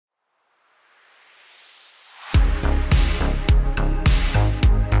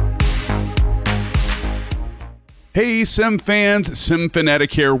Hey Sim fans, Sim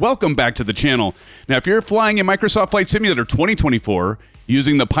Fanatic here. Welcome back to the channel. Now if you're flying in Microsoft Flight Simulator 2024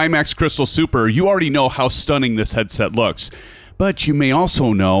 using the Pimax Crystal Super, you already know how stunning this headset looks. But you may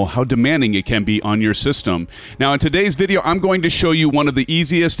also know how demanding it can be on your system. Now in today's video, I'm going to show you one of the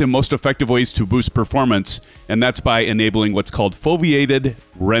easiest and most effective ways to boost performance, and that's by enabling what's called foveated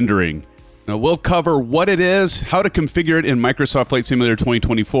rendering. Now we'll cover what it is, how to configure it in Microsoft Flight Simulator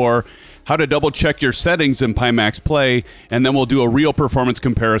 2024, how to double check your settings in Pimax Play, and then we'll do a real performance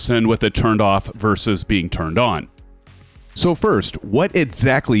comparison with it turned off versus being turned on. So first, what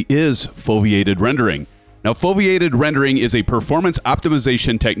exactly is foveated rendering? Now, foveated rendering is a performance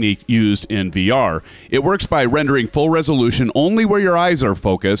optimization technique used in VR. It works by rendering full resolution only where your eyes are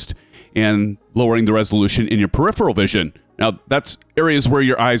focused and lowering the resolution in your peripheral vision. Now, that's areas where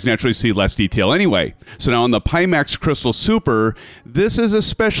your eyes naturally see less detail anyway. So now on the Pimax Crystal Super, this is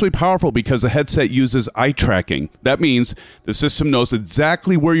especially powerful because the headset uses eye tracking. That means the system knows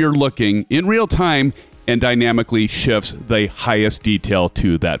exactly where you're looking in real time and dynamically shifts the highest detail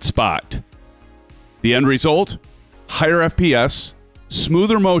to that spot. The end result? Higher FPS,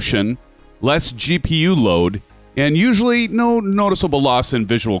 smoother motion, less GPU load, and usually no noticeable loss in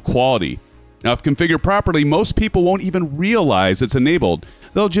visual quality. Now, if configured properly, most people won't even realize it's enabled.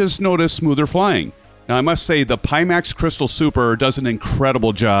 They'll just notice smoother flying. Now, I must say the Pimax Crystal Super does an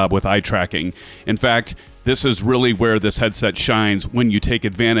incredible job with eye tracking. In fact, this is really where this headset shines when you take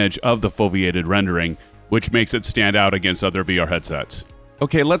advantage of the foveated rendering, which makes it stand out against other VR headsets.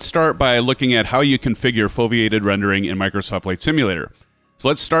 Okay, let's start by looking at how you configure foveated rendering in Microsoft Flight Simulator. So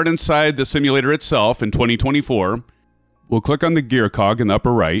let's start inside the simulator itself in 2024. We'll click on the gear cog in the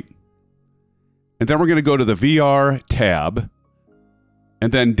upper right. And then we're going to go to the VR tab,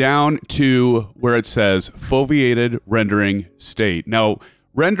 and then down to where it says Foveated Rendering State. Now,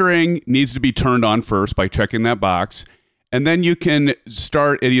 rendering needs to be turned on first by checking that box, and then you can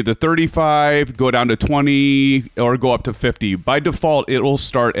start at either 35, go down to 20, or go up to 50. By default, it will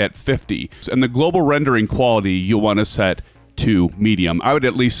start at 50. And the global rendering quality you'll want to set to medium. I would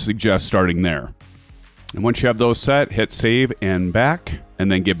at least suggest starting there. And once you have those set, hit save and back,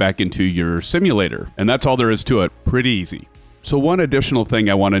 and then get back into your simulator. And that's all there is to it. Pretty easy. So one additional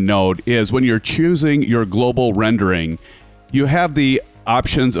thing I want to note is when you're choosing your global rendering, you have the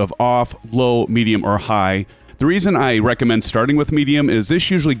options of off, low, medium, or high. The reason I recommend starting with medium is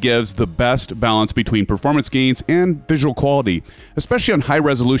this usually gives the best balance between performance gains and visual quality, especially on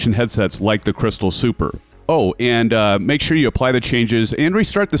high-resolution headsets like the Crystal Super. Oh, and make sure you apply the changes and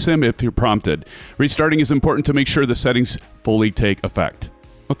restart the sim if you're prompted. Restarting is important to make sure the settings fully take effect.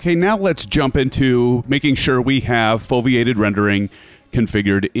 Okay, now let's jump into making sure we have foveated rendering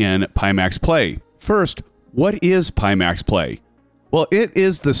configured in Pimax Play. First, what is Pimax Play? Well, it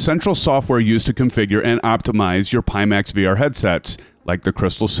is the central software used to configure and optimize your Pimax VR headsets, like the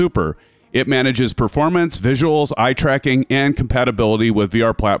Crystal Super. It manages performance, visuals, eye tracking, and compatibility with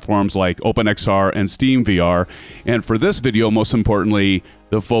VR platforms like OpenXR and Steam VR, and for this video, most importantly,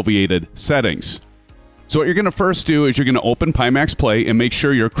 the foveated settings. So what you're going to first do is you're going to open Pimax Play and make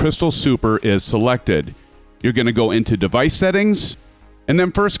sure your Crystal Super is selected. You're going to go into device settings, and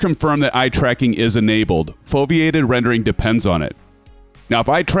then first confirm that eye tracking is enabled. Foveated rendering depends on it. Now, if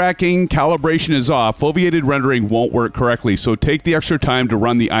eye tracking calibration is off, foveated rendering won't work correctly, so take the extra time to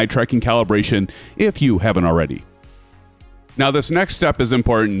run the eye tracking calibration if you haven't already. Now, this next step is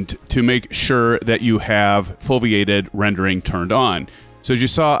important to make sure that you have foveated rendering turned on. So as you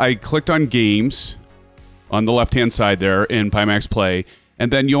saw, I clicked on Games on the left-hand side there in Pimax Play, and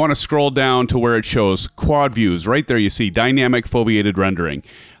then you want to scroll down to where it shows Quad Views. Right there you see Dynamic Foveated Rendering.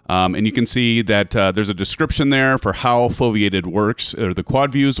 And you can see that there's a description there for how foveated works, or the quad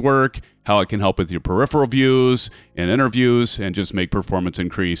views work, how it can help with your peripheral views and inner views, and just make performance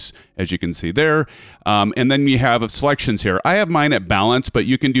increase, as you can see there. And then you have selections here. I have mine at balance, but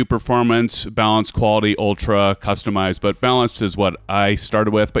you can do performance, balance, quality, ultra, customized, but balanced is what I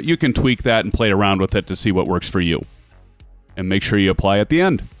started with, but you can tweak that and play around with it to see what works for you. And make sure you apply at the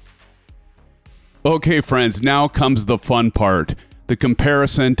end. Okay, friends, now comes the fun part. The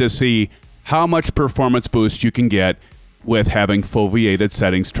comparison to see how much performance boost you can get with having foveated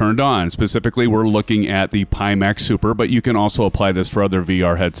settings turned on. Specifically, we're looking at the Pimax Super, but you can also apply this for other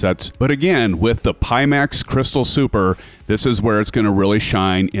VR headsets. But again, with the Pimax Crystal Super, this is where it's going to really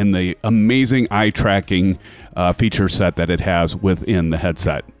shine in the amazing eye tracking feature set that it has within the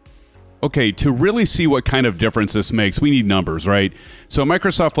headset. Okay, to really see what kind of difference this makes, we need numbers, right? So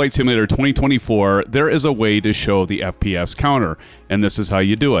Microsoft Flight Simulator 2024, there is a way to show the FPS counter, and this is how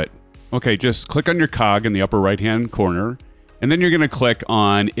you do it. Okay, just click on your cog in the upper right-hand corner, and then you're going to click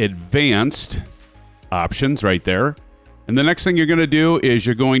on Advanced, options right there. And the next thing you're going to do is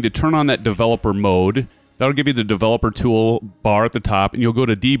you're going to turn on that developer mode. That'll give you the developer tool bar at the top, and you'll go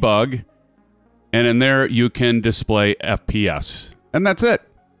to debug, and in there you can display FPS. And that's it.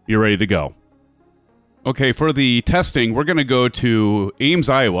 You're ready to go. Okay, for the testing, we're going to go to Ames,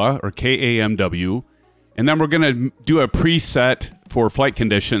 Iowa, or KAMW, and then we're going to do a preset for flight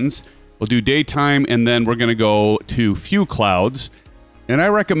conditions. We'll do daytime, and then we're going to go to few clouds. And I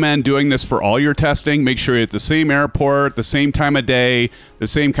recommend doing this for all your testing. Make sure you're at the same airport, the same time of day, the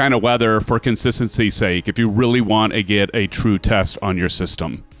same kind of weather for consistency's sake, if you really want to get a true test on your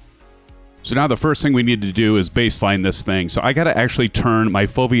system. So now the first thing we need to do is baseline this thing. So I got to actually turn my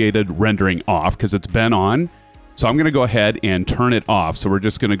foveated rendering off because it's been on. So I'm going to go ahead and turn it off. So we're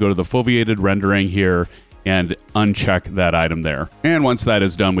just going to go to the foveated rendering here and uncheck that item there. And once that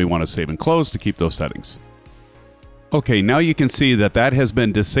is done, we want to save and close to keep those settings. Okay, now you can see that that has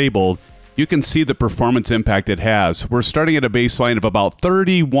been disabled. You can see the performance impact it has. We're starting at a baseline of about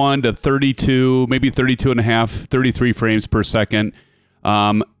 31 to 32, maybe 32 and a half, 33 frames per second.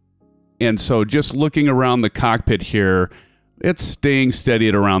 And so just looking around the cockpit here, it's staying steady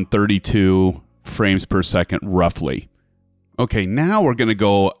at around 32 frames per second, roughly. Okay, now we're going to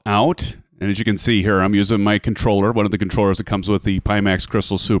go out. And as you can see here, I'm using my controller, one of the controllers that comes with the Pimax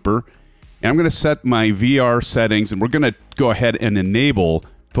Crystal Super. And I'm going to set my VR settings, and we're going to go ahead and enable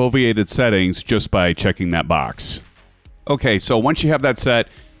foveated settings just by checking that box. Okay, so once you have that set,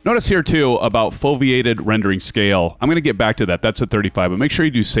 notice here too about foveated rendering scale. I'm going to get back to that. That's at 35, but make sure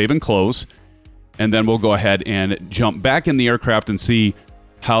you do save and close. And then we'll go ahead and jump back in the aircraft and see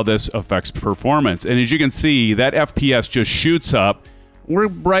how this affects performance. And as you can see, that FPS just shoots up. We're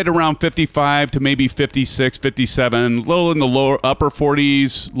right around 55 to maybe 56, 57, a little in the upper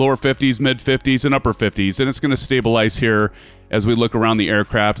 40s, lower 50s, mid 50s, and upper 50s. And it's going to stabilize here as we look around the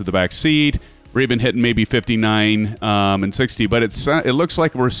aircraft at the back seat. We're even hitting maybe 59 and 60, but it looks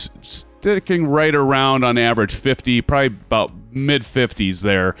like we're sticking right around on average 50, probably about mid 50s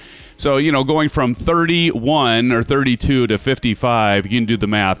there. So, you know, going from 31 or 32 to 55, you can do the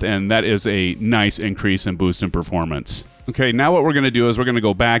math, and that is a nice increase in boost in performance. Okay, now what we're going to do is we're going to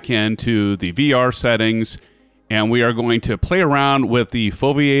go back into the VR settings, and we are going to play around with the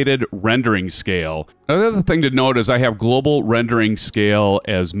foveated rendering scale. Another thing to note is I have global rendering scale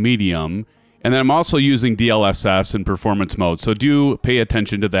as medium, and then I'm also using DLSS in performance mode, so do pay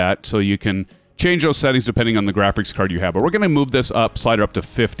attention to that so you can change those settings depending on the graphics card you have. But we're going to move this up, slider up to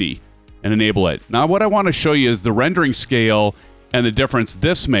 50, and enable it. Now what I want to show you is the rendering scale and the difference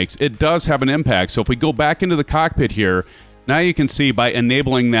this makes. It does have an impact. So if we go back into the cockpit here, now you can see by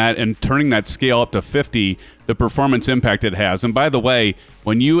enabling that and turning that scale up to 50, the performance impact it has. And by the way,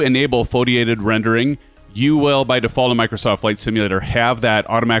 when you enable foveated rendering, you will, by default in Microsoft Flight Simulator, have that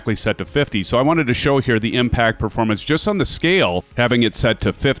automatically set to 50. So I wanted to show here the impact performance just on the scale. Having it set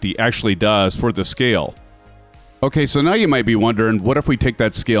to 50 actually does for the scale. Okay, so now you might be wondering, what if we take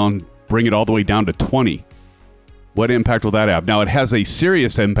that scale and bring it all the way down to 20? What impact will that have? Now, it has a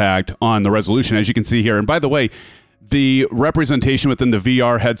serious impact on the resolution, as you can see here. And by the way, the representation within the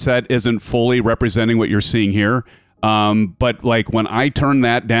VR headset isn't fully representing what you're seeing here. But like when I turn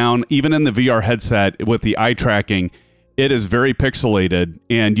that down, even in the VR headset with the eye tracking, it is very pixelated,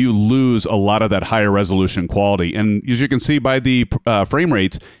 and you lose a lot of that higher resolution quality. And as you can see by the frame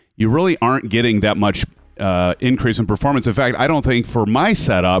rates, you really aren't getting that much increase in performance. In fact, I don't think for my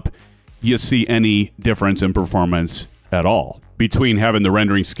setup, you see any difference in performance at all between having the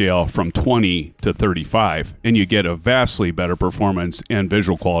rendering scale from 20 to 35, and you get a vastly better performance and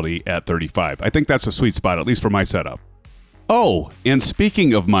visual quality at 35. I think that's a sweet spot, at least for my setup. Oh, and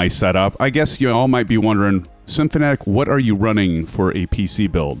speaking of my setup, I guess you all might be wondering, SimFanatic, what are you running for a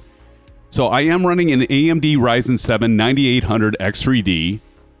PC build? So I am running an AMD Ryzen 7 9800X3D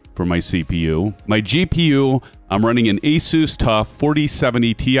for my CPU. My GPU, I'm running an Asus TUF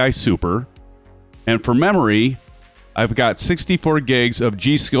 4070 Ti Super. And for memory, I've got 64 gigs of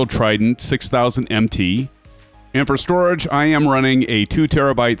G-Skill Trident 6000 MT. And for storage, I am running a 2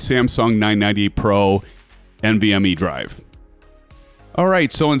 terabyte Samsung 990 Pro NVMe drive. All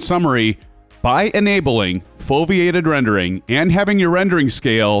right, so in summary, by enabling foveated rendering and having your rendering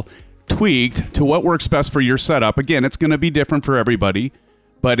scale tweaked to what works best for your setup, again, it's going to be different for everybody.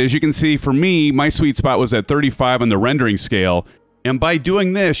 But as you can see, for me, my sweet spot was at 35 on the rendering scale. And by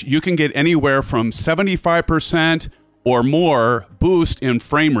doing this, you can get anywhere from 75% or more boost in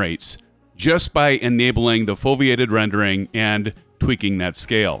frame rates just by enabling the foveated rendering and tweaking that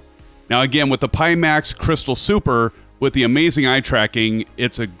scale. Now again, with the Pimax Crystal Super, with the amazing eye tracking,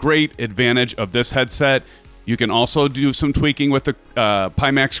 it's a great advantage of this headset. You can also do some tweaking with the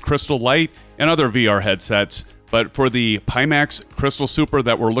Pimax Crystal Lite, and other VR headsets. But for the Pimax Crystal Super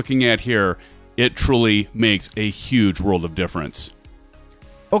that we're looking at here, it truly makes a huge world of difference.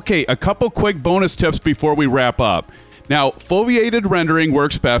 Okay, a couple quick bonus tips before we wrap up. Now, foveated rendering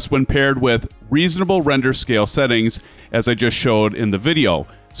works best when paired with reasonable render scale settings, as I just showed in the video.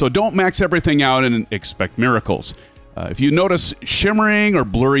 So don't max everything out and expect miracles. If you notice shimmering or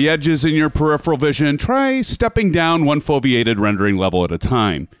blurry edges in your peripheral vision, try stepping down one foveated rendering level at a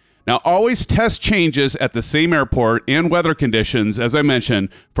time. Now, always test changes at the same airport and weather conditions, as I mentioned,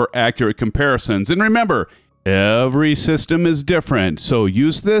 for accurate comparisons. And remember, every system is different, so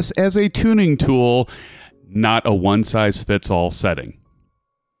use this as a tuning tool, not a one-size-fits-all setting.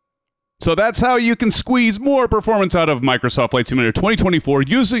 So that's how you can squeeze more performance out of Microsoft Flight Simulator 2024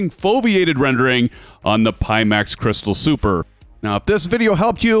 using foveated rendering on the Pimax Crystal Super. Now, if this video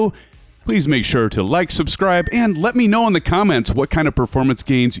helped you, please make sure to like, subscribe, and let me know in the comments what kind of performance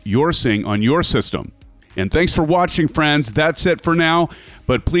gains you're seeing on your system. And thanks for watching, friends. That's it for now.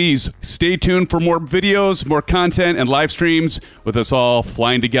 But please stay tuned for more videos, more content, and live streams with us all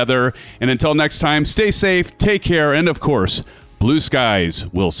flying together. And until next time, stay safe, take care, and of course, blue skies.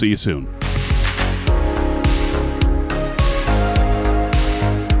 We'll see you soon.